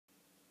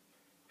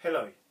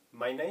Hello,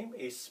 my name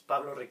is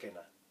Pablo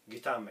Requena,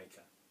 guitar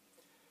maker.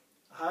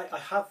 I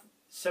have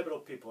several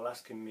people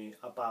asking me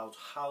about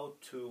how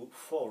to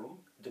form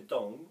the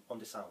dome on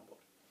the soundboard.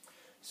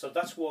 So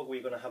that's what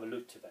we're going to have a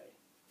look today.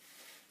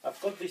 I've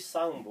got this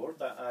soundboard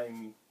that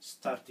I'm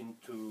starting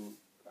to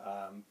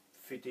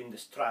fit in the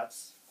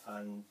struts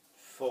and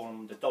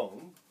form the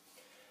dome.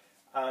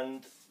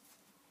 And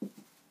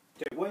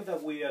the way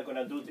that we are going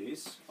to do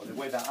this, or the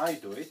way that I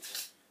do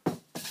it,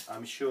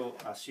 I'm sure,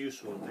 as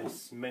usual,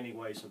 there's many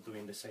ways of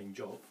doing the same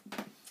job.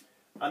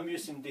 I'm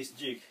using this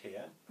jig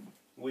here,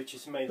 which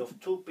is made of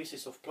 2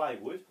 pieces of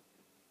plywood.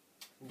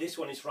 This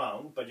one is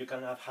round, but you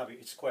can have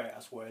it square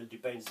as well,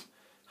 depends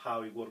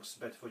how it works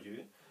better for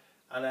you.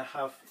 And I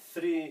have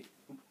 3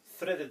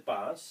 threaded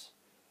bars,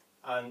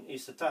 and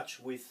it's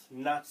attached with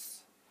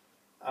nuts,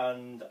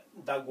 and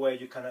that way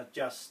you can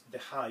adjust the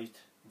height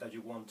that you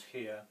want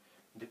here,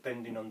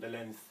 depending on the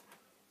length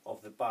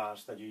of the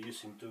bars that you're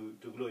using to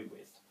glue it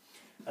with.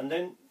 And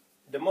then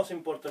the most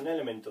important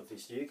element of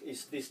this jig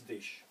is this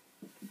dish.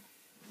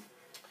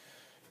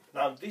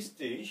 Now this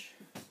dish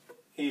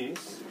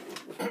is,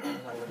 I'm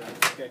going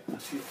to get a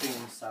few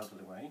things out of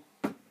the way.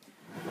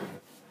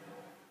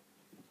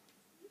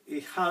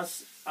 It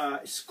has a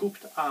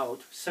scooped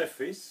out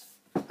surface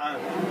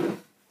and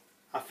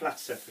a flat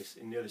surface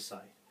in the other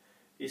side.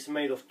 It's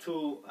made of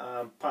 2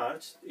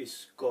 parts.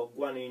 It's got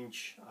 1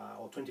 inch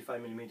or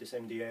 25mm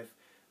MDF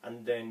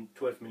and then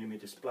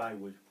 12mm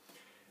plywood.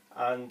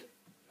 And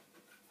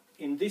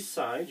in this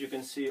side you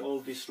can see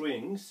all these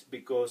rings,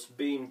 because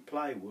being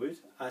plywood,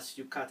 as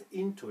you cut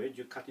into it,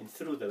 you're cutting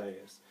through the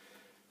layers.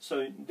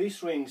 So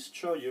these rings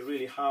show you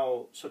really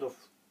how sort of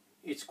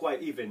it's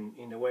quite even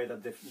in the way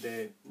that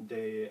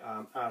the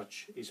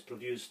arch is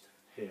produced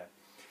here.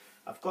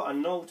 I've got a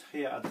note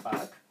here at the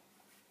back.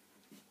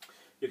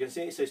 You can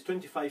see it says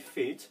 25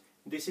 feet.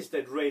 This is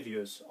the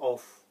radius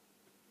of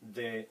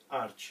the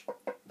arch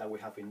that we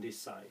have in this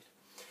side.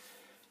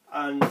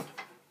 And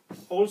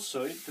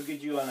also, to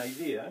give you an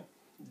idea,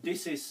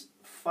 this is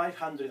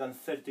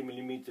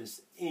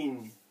 530mm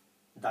in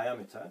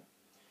diameter,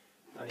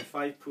 and if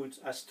I put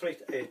a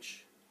straight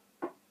edge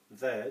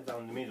there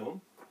down the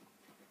middle,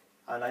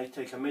 and I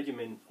take a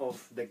measurement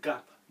of the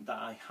gap that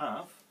I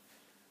have,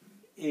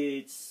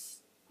 it's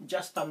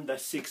just under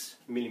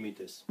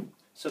 6mm.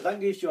 So that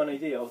gives you an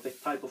idea of the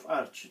type of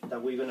arch that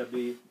we're going to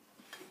be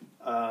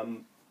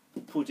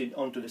putting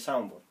onto the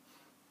soundboard.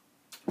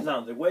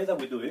 Now, the way that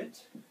we do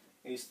it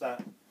is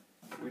that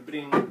we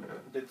bring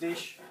the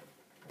dish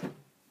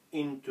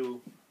into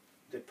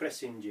the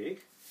pressing jig.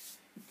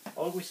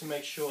 Always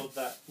make sure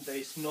that there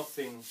is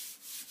nothing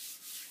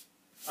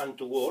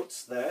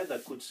untowards there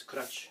that could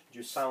scratch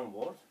your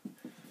soundboard.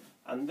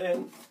 And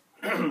then,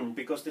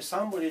 because the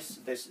soundboard is,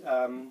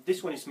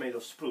 this one is made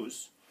of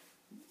spruce,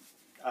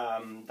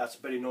 that's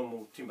very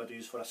normal timber to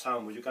use for a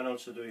soundboard. You can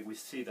also do it with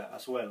cedar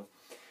as well.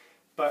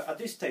 But at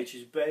this stage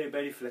it's very,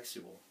 very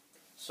flexible.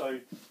 So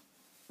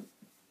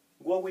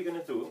what we're going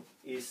to do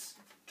is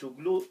to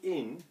glue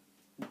in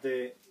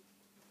the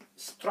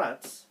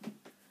struts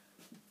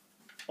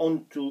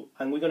onto,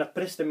 and we're going to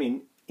press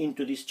them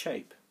into this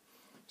shape.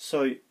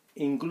 So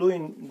in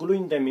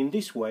gluing them in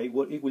this way,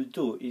 what it will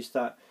do is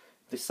that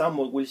the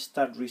soundboard will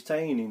start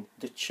retaining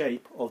the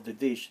shape of the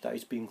dish that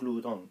is being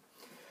glued on.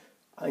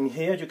 And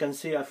here you can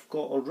see I've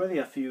got already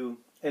a few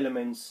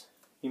elements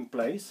in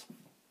place.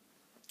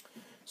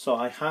 So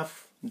I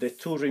have the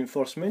 2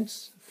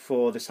 reinforcements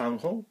for the sound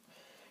hole,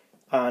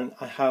 and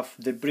I have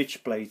the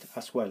bridge plate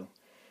as well.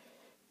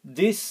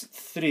 These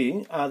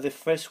 3 are the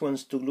first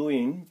ones to glue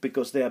in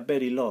because they are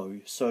very low.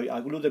 So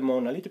I glue them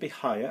on a little bit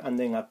higher and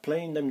then I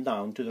plane them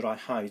down to the right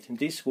height.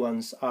 These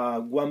ones are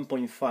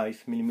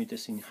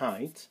 1.5mm in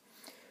height,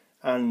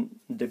 and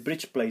the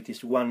bridge plate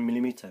is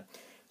 1mm.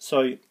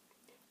 So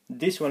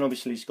this one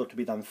obviously has got to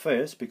be done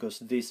first because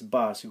these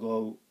bars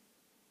go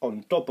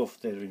on top of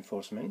the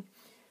reinforcement.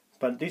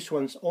 But these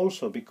ones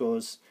also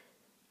because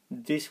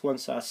these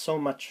ones are so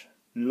much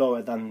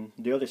lower than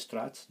the other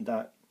struts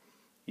that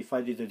if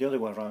I did it the other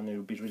way around, it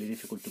would be really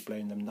difficult to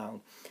plane them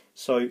down.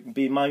 So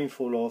be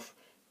mindful of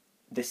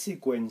the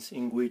sequence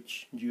in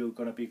which you're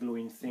going to be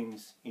gluing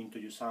things into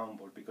your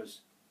soundboard,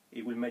 because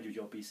it will make your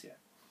job easier.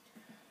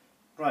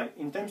 Right,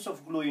 in terms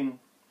of gluing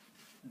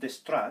the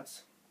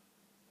struts,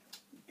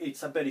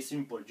 it's a very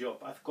simple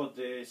job. I've got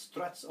the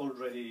struts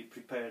already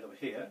prepared over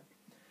here,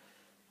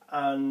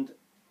 and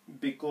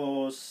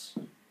because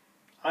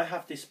I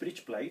have this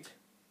bridge plate,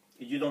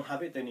 if you don't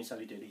have it, then it's a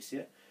little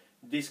easier.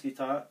 This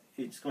guitar,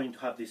 it's going to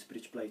have this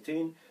bridge plate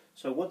in.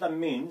 So what that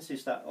means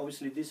is that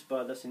obviously this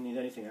bar doesn't need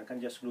anything. I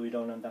can just glue it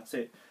on and that's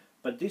it.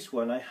 But this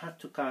one, I had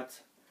to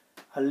cut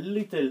a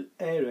little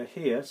area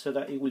here so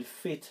that it will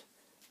fit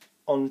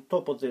on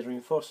top of the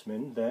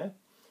reinforcement there.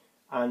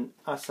 And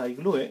as I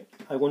glue it,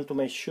 I want to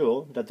make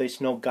sure that there's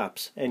no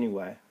gaps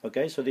anywhere.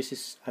 Okay, so this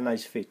is a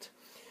nice fit.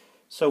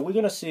 So we're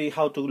going to see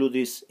how to glue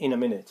this in a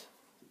minute,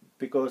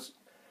 because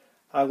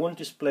I want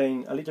to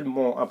explain a little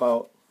more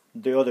about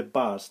the other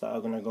bars that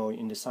are going to go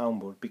in the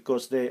soundboard,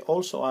 because they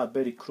also are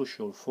very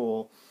crucial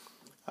for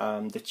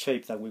the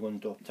shape that we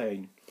want to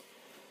obtain.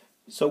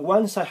 So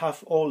once I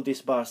have all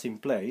these bars in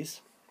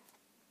place,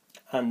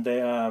 and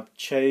they are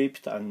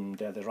shaped, and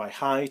they're the right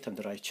height and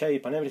the right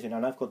shape and everything,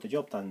 and I've got the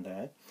job done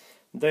there,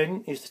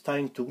 then it's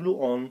time to glue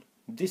on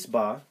this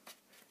bar,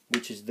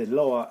 which is the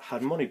lower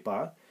harmonic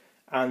bar,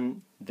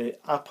 and the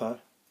upper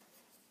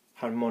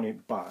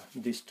harmonic bar,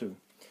 these two.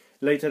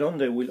 Later on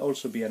there will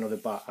also be another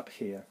bar up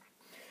here.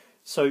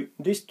 So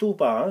these two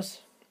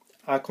bars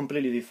are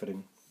completely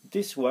different.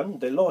 This one,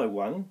 the lower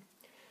one,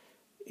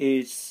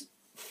 is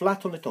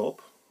flat on the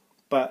top,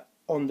 but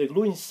on the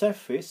gluing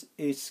surface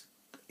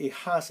it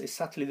has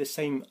exactly the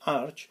same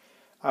arch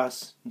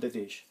as the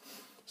dish.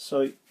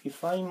 So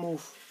if I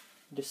move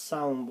the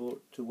soundboard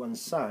to one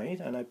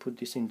side and I put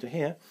this into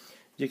here,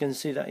 you can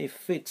see that it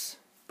fits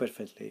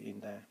perfectly in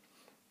there.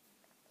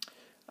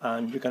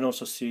 And you can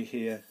also see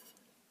here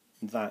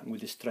that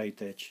with the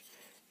straight edge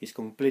it's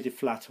completely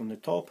flat on the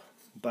top,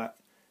 but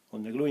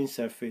on the gluing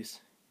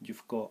surface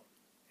you've got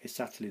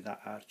exactly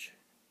that arch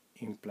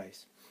in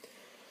place.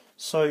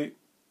 So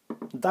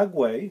that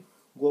way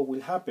what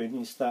will happen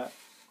is that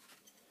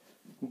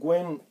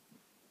when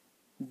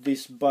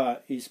this bar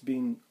is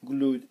being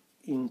glued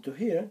into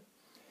here,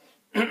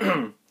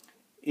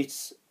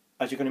 it's,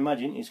 as you can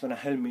imagine, it's going to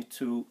help me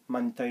to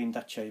maintain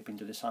that shape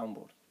into the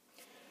soundboard.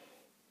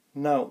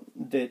 Now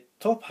the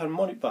top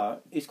harmonic bar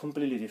is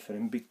completely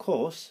different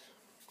because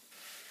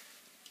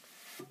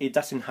it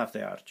doesn't have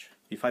the arch.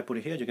 If I put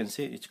it here, you can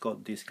see it's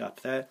got this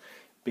gap there,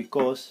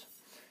 because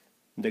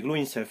the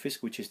gluing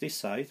surface, which is this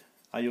side,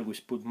 I always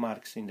put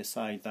marks in the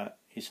side that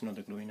is not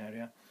the gluing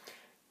area,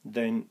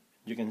 then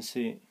you can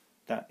see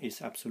that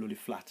it's absolutely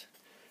flat.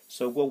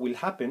 So what will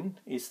happen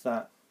is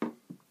that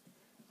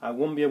I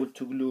won't be able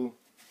to glue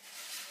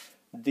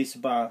this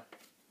bar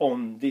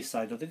on this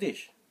side of the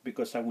dish,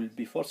 because I will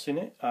be forcing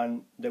it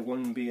and there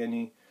won't be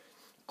any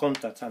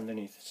contact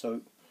underneath.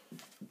 So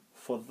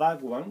for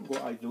that one,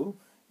 what I do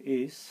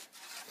is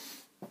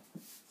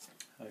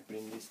I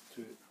bring this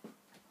to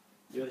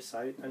the other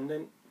side, and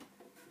then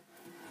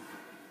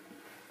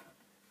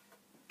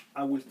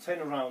I will turn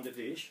around the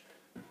dish.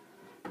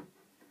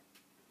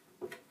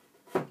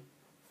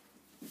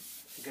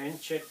 Again,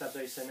 check that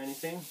there isn't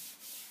anything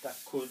that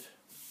could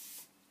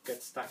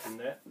get stuck in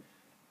there,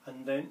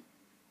 and then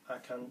I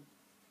can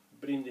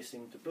bring this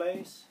into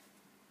place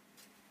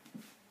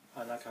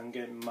and I can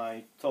get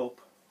my top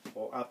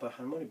or upper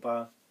harmonic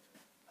bar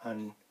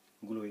and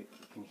glue it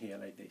in here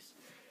like this.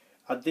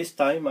 At this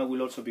time I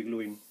will also be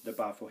gluing the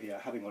bar for here.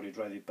 I haven't got it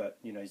ready, but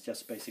you know, it's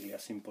just basically a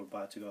simple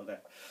bar to go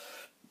there.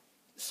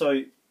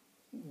 So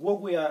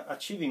what we are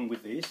achieving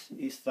with this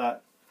is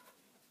that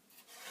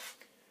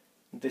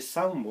the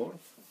soundboard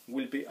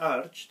will be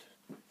arched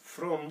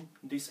from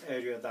this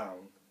area down.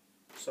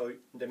 So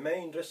the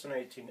main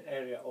resonating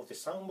area of the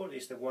soundboard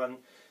is the one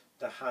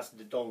that has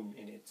the dome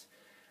in it,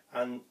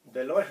 and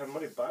the lower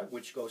harmonic bar,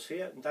 which goes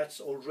here,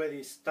 that's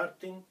already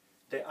starting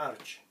the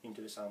arch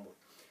into the soundboard,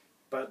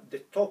 but the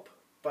top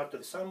part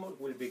of the soundboard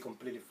will be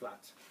completely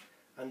flat,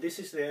 and this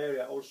is the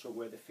area also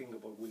where the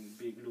fingerboard will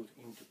be glued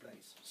into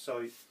place.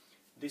 So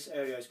this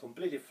area is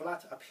completely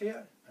flat up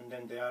here, and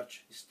then the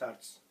arch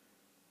starts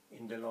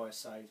in the lower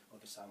side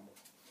of the soundboard.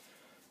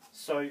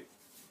 So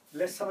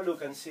let's have a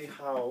look and see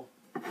how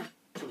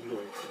to glue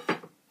it.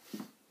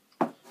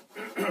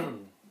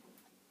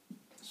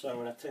 So I'm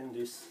going to turn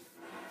this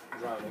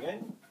round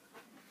again.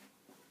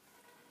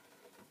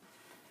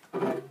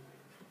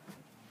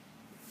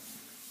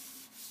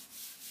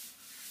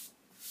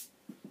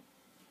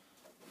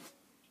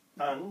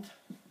 And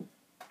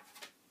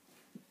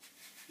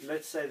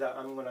let's say that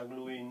I'm going to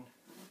glue in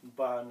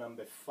bar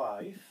number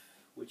 5,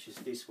 which is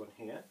this one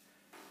here,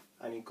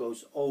 and it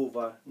goes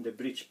over the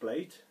bridge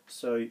plate.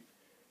 So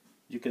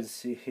you can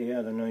see here,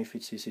 I don't know if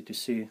it's easy to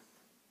see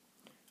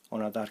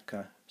on a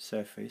darker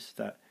surface,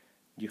 that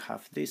you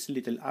have this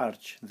little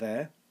arch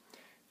there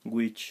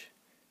which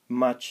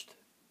matched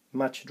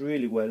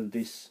really well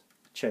this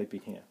shape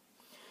in here.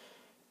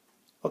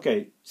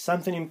 Okay,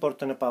 something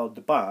important about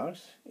the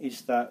bars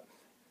is that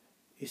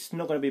it's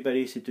not going to be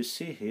very easy to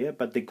see here,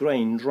 but the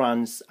grain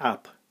runs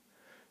up.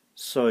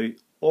 So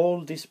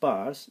all these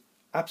bars,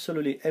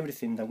 absolutely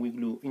everything that we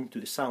glue into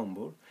the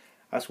soundboard,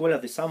 as well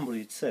as the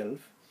soundboard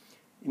itself,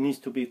 it needs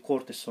to be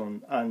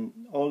quarter-sawn, and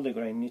all the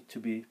grain needs to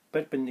be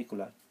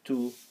perpendicular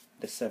to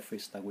the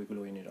surface that we're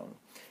gluing it on.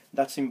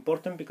 That's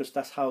important because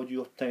that's how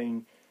you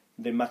obtain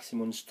the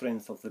maximum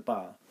strength of the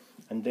bar,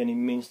 and then it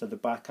means that the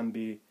bar can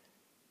be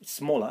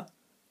smaller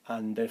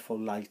and therefore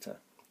lighter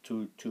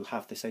to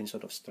have the same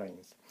sort of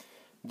strength.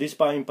 This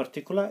bar in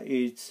particular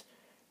is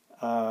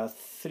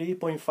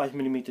 3.5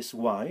 millimeters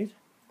wide,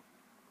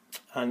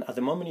 and at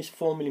the moment it's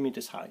 4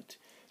 millimeters height.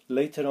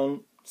 Later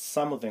on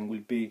some of them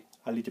will be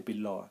a little bit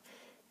lower,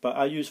 but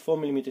I use 4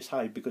 millimeters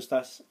high because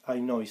that's, I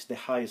know, is the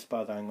highest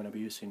bar that I'm going to be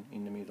using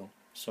in the middle,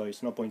 so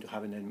it's no point to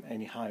having them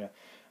any higher.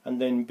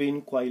 And then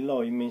being quite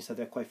low, it means that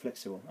they're quite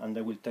flexible and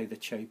they will take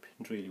the shape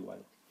really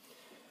well.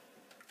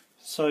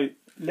 So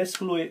let's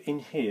glue it in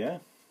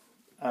here,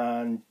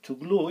 and to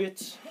glue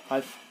it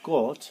I've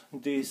got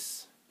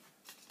this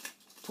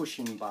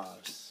pushing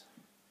bars.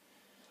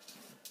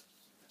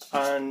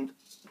 And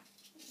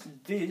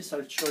this,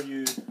 I'll show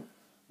you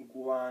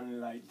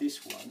one like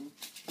this one.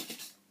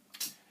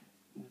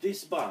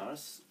 These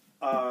bars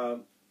are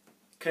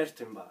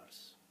curtain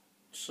bars.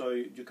 So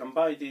you can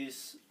buy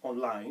these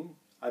online.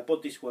 I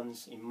bought these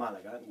ones in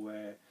Malaga,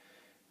 where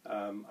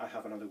I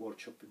have another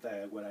workshop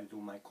there where I do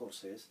my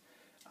courses.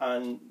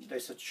 And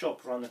there's a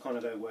shop around the corner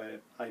there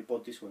where I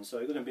bought this one, so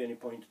it wouldn't be any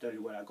point to tell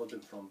you where I got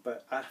them from,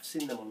 but I've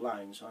seen them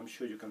online, so I'm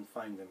sure you can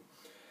find them.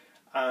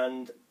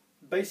 And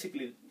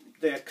basically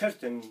they are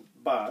curtain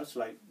bars,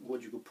 like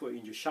what you could put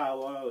in your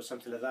shower or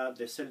something like that.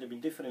 They sell them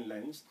in different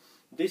lengths.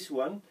 This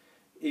one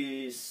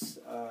is,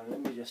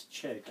 let me just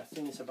check, I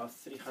think it's about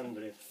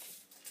 300.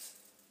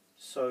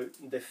 So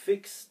the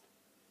fixed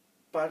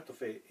part of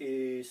it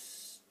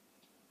is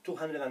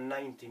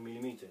 290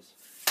 millimeters.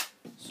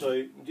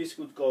 So this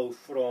would go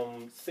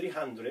from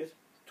 300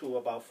 to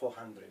about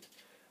 400,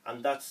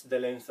 and that's the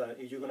length that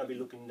if you're going to be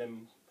looking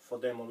for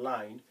them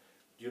online,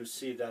 you'll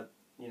see that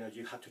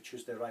you have to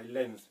choose the right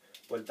length.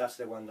 Well, that's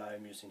the one that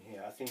I'm using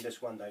here. I think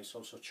there's one that is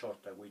also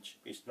shorter, which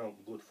is not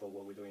good for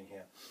what we're doing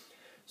here.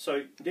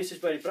 So this is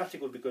very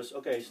practical because,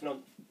 okay, it's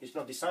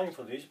not designed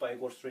for this, but it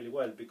works really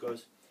well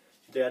because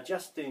the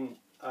adjusting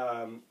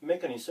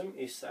mechanism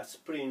is a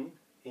spring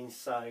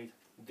inside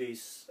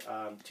this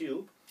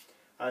tube.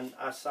 And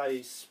as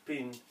I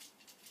spin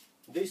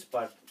this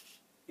part,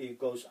 it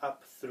goes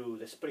up through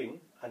the spring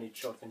and it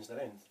shortens the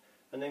length.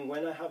 And then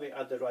when I have it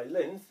at the right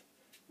length,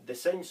 the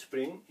same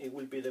spring, it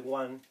will be the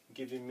one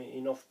giving me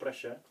enough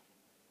pressure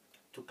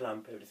to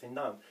clamp everything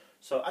down.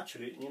 So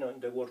actually,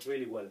 they work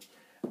really well.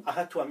 I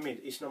had to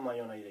admit, it's not my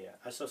own idea.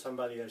 I saw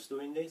somebody else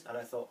doing this and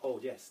I thought, oh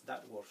yes,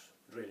 that works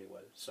really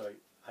well. So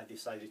I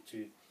decided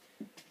to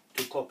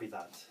copy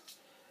that.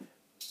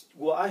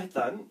 What I've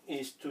done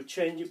is to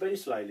change it very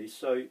slightly.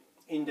 So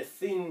in the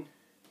thin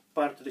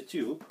part of the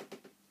tube,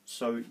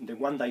 so the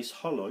one that is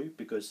hollow,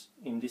 because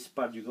in this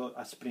part you got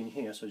a spring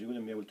here, so you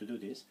wouldn't be able to do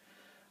this,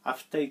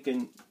 I've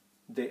taken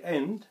the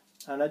end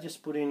and I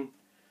just put in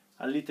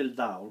a little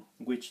dowel,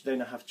 which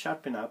then I have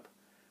sharpened up,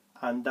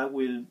 and that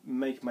will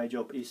make my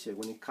job easier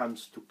when it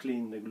comes to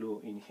clean the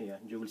glue in here.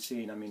 You will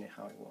see in a minute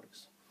how it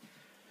works.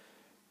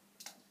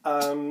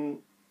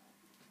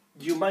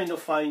 You might not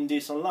find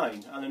this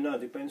online. I don't know,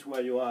 it depends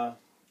where you are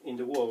in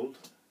the world.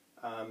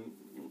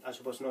 I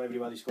suppose not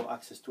everybody's got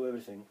access to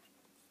everything.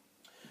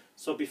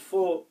 So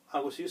before I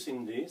was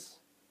using this,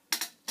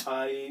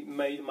 I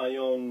made my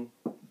own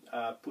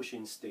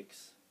pushing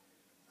sticks.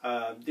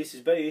 This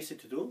is very easy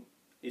to do.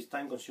 It's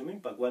time consuming,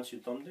 but once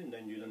you've done them,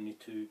 then you don't need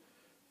to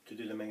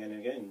do them again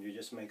and again. You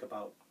just make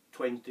about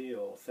 20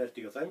 or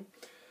 30 of them,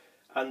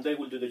 and they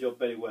will do the job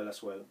very well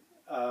as well.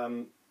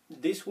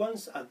 These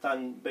ones are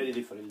done very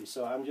differently,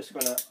 so I'm just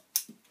going to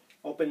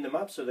open them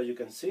up so that you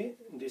can see.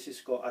 This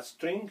has got a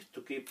string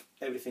to keep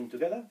everything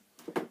together,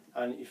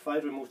 and if I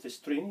remove the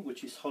string,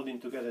 which is holding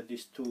together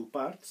these two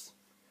parts,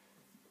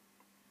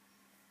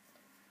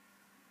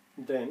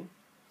 then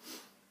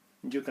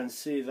you can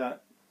see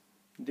that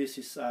this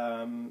is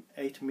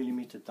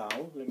 8mm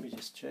dowel. Let me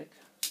just check.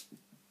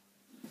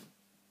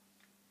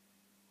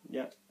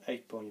 Yeah,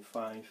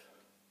 8.5.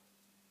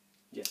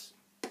 Yes,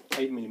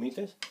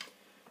 8mm.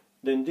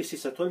 Then this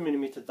is a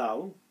 12mm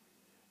dowel.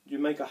 You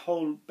make a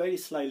hole very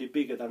slightly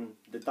bigger than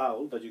the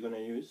dowel that you're going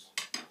to use,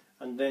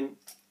 and then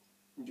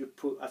you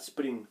put a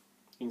spring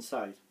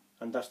inside,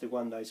 and that's the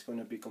one that is going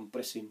to be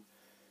compressing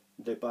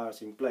the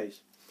bars in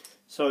place.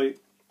 So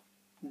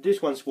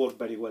these ones work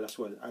very well as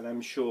well, and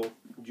I'm sure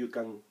you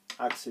can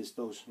access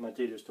those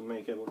materials to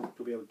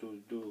be able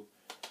to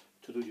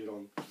do your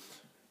own.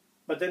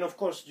 But then of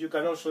course you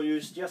can also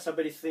use just a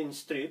very thin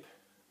strip,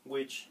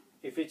 which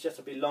if it's just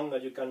a bit longer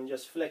you can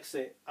just flex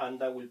it and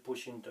that will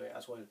push into it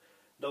as well.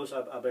 Those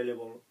are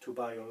available to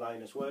buy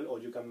online as well, or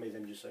you can make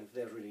them yourself.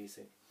 They're really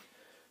easy.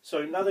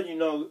 So now that you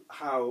know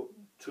how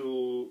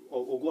to,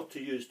 or what to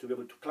use to be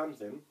able to clamp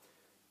them,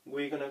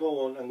 we're going to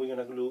go on and we're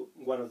going to glue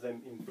one of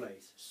them in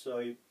place.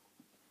 So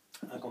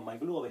I've got my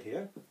glue over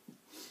here,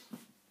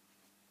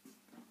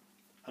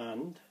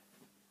 and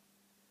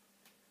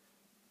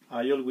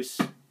I always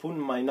put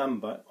my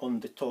number on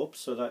the top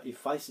so that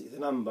if I see the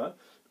number,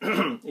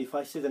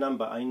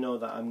 I know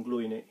that I'm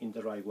gluing it in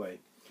the right way.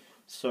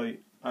 So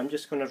I'm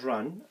just going to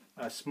run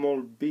a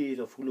small bead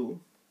of glue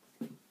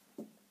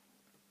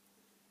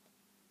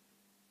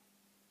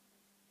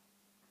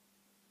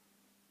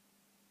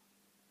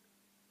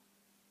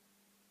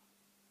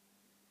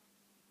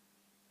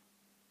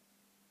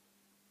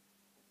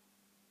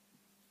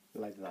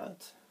like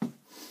that,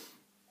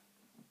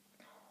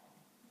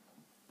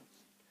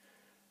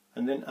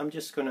 and then I'm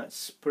just going to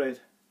spread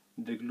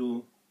the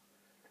glue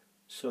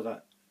so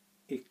that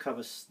it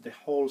covers the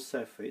whole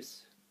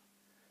surface,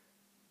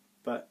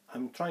 but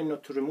I'm trying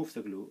not to remove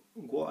the glue.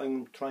 What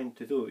I'm trying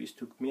to do is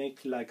to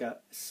make like a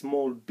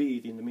small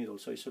bead in the middle,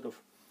 so it's sort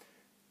of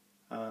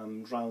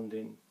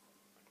rounded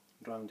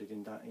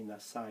in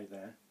that side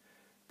there,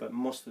 but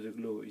most of the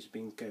glue is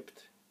being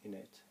kept in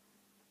it.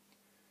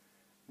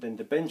 Then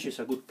the bench is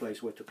a good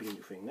place where to clean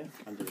your finger,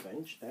 under the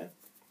bench there.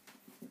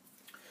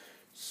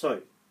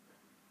 So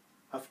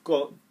I've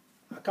got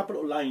a couple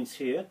of lines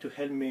here to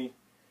help me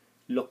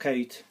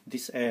locate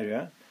this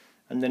area,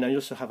 and then I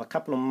also have a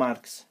couple of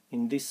marks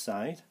in this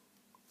side.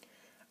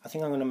 I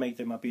think I'm going to make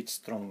them a bit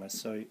stronger,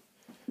 so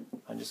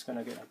I'm just going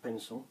to get a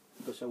pencil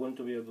because I want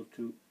to be able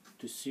to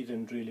see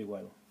them really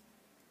well.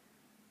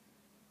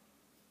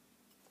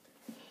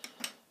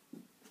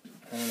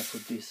 I'm going to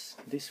put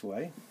this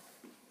way.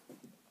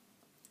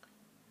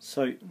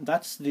 So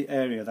that's the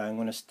area that I'm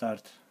going to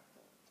start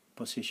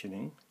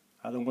positioning.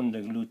 I don't want the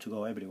glue to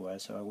go everywhere,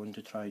 so I want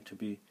to try to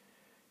be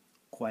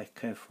quite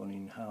careful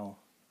in how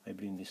I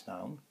bring this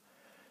down.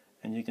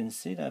 And you can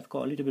see that I've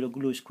got a little bit of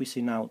glue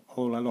squeezing out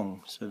all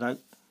along, so that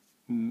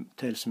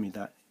tells me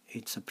that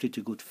it's a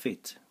pretty good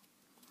fit.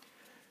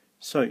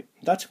 So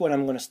that's where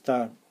I'm going to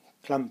start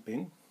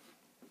clamping.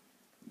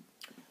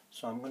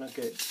 So I'm going to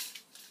get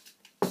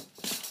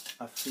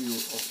a few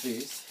of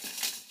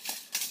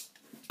these,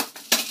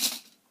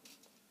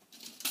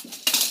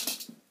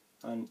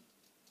 and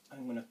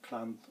I'm going to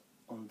clamp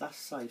on that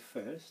side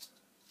first,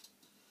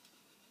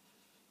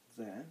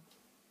 there,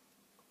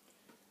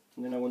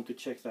 and then I want to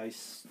check that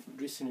it's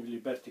reasonably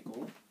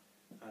vertical,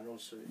 and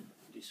also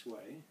this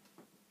way.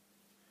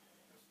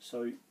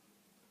 So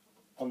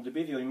on the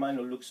video it might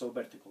not look so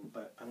vertical,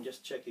 but I'm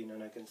just checking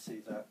and I can see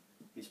that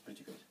it's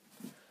pretty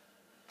good.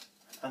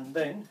 And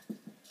then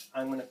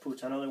I'm going to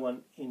put another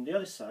one in the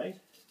other side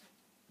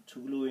to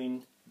glue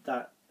in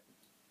that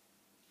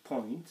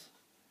point.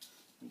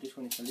 And this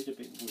one is a little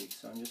bit weak,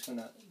 so I'm just going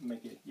to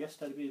make it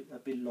just a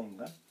bit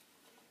longer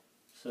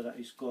so that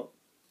it's got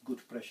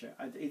good pressure.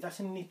 It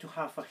doesn't need to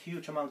have a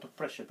huge amount of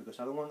pressure because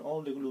I don't want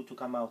all the glue to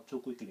come out too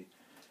quickly,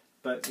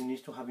 but it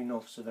needs to have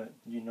enough so that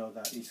you know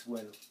that it's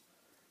well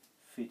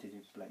fitted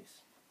in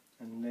place.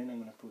 And then I'm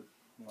going to put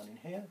one in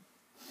here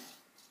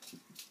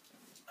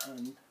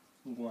and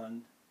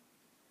one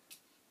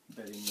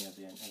very near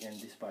the end. Again,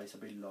 this part is a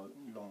bit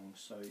long,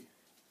 so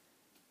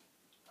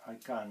I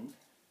can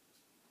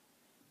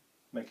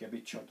make it a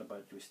bit shorter by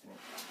twisting it.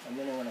 And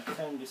then I'm going to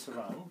turn this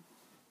around,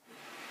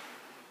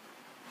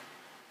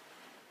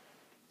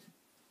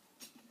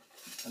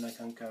 and I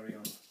can carry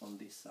on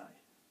this side.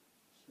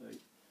 So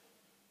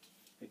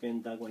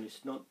again, that one is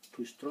not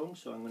too strong,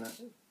 so I'm going to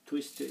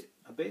twist it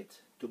a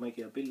bit to make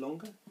it a bit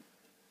longer,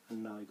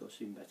 and now it goes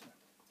in better.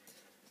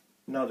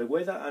 Now the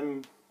way that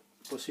I'm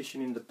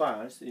positioning the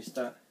bars is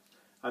that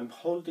I'm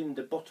holding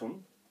the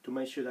bottom to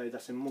make sure that it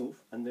doesn't move,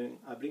 and then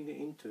I bring it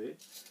into it.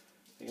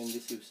 Again,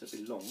 this is a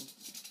bit long,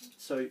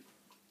 so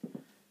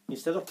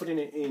instead of putting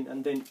it in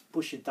and then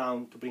push it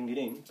down to bring it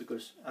in,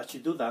 because as you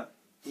do that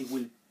it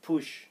will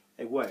push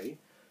away,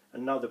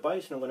 and now the bar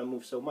is not going to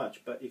move so much,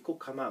 but it could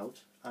come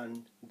out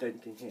and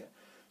dent in here.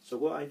 So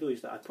what I do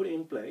is that I put it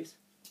in place,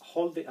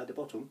 hold it at the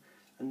bottom,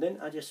 and then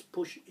I just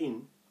push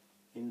in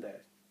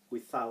there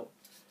without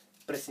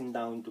pressing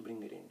down to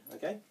bring it in.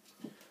 Okay,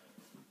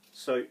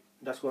 so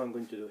that's what I'm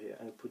going to do here.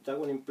 I put that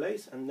one in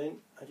place, and then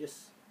I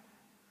just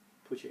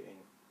push it in.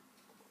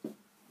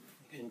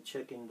 Again,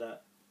 checking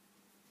that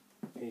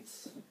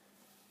it's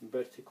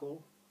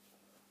vertical.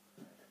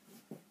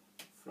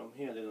 From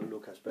here they don't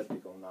look as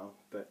vertical now,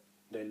 but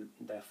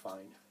they're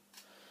fine.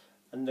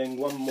 And then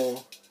one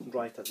more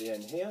right at the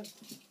end here,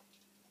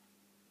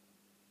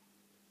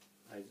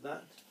 like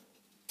that.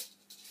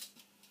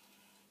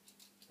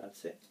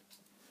 That's it.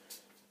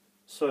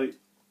 So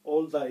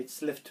all that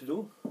it's left to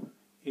do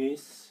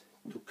is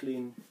to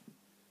clean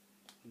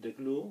the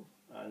glue,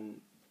 and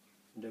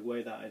the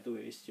way that I do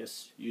it is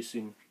just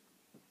using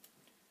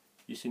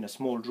a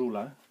small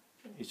ruler.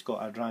 It's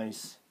got a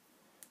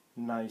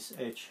nice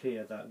edge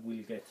here that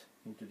will get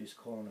into these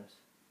corners.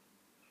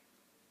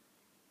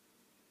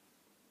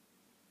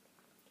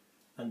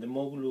 And the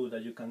more glue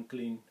that you can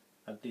clean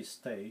at this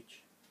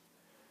stage,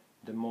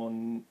 the more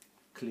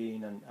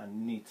clean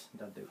and neat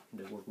that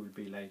the work will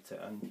be later.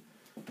 And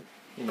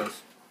you know,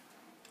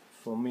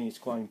 for me it's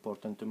quite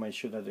important to make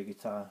sure that the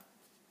guitar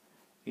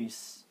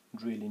is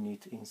really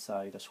neat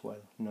inside as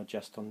well, not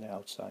just on the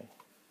outside.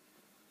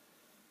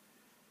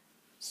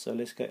 So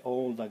let's get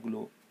all that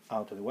glue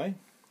out of the way.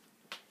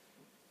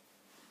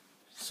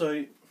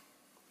 So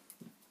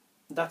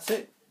that's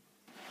it.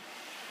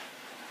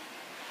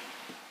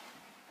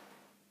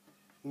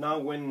 Now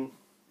when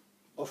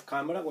off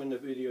camera, when the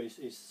video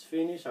is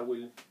finished, I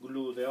will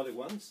glue the other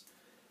ones,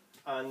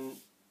 and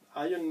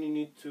I only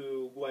need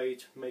to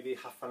wait maybe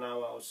half an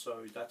hour or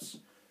so. That's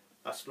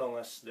as long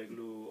as the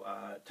glue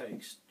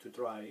takes to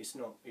dry. It's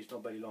not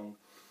very long,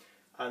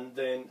 and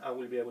then I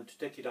will be able to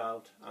take it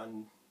out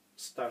and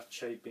start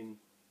shaping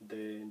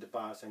the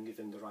bars and give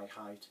them the right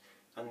height.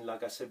 And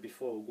like I said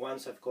before,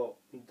 once I've got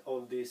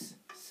all these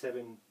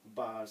 7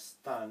 bars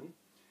done,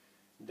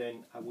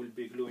 then I will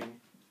be gluing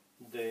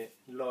the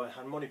lower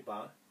harmonic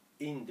bar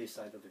in this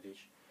side of the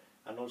dish,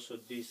 and also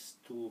these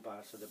 2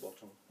 bars at the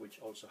bottom, which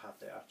also have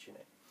the arch in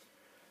it.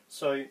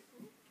 So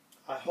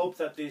I hope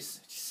that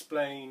this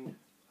explains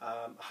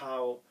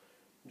how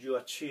you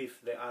achieve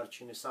the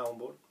arch in the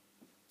soundboard.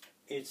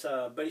 It's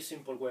a very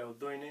simple way of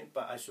doing it,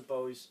 but I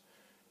suppose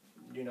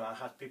you know, I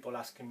had people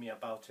asking me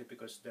about it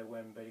because they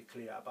weren't very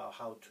clear about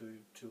how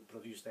to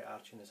produce the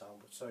arch in the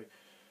soundboard. So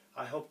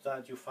I hope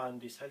that you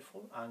found this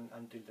helpful, and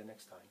until the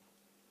next time.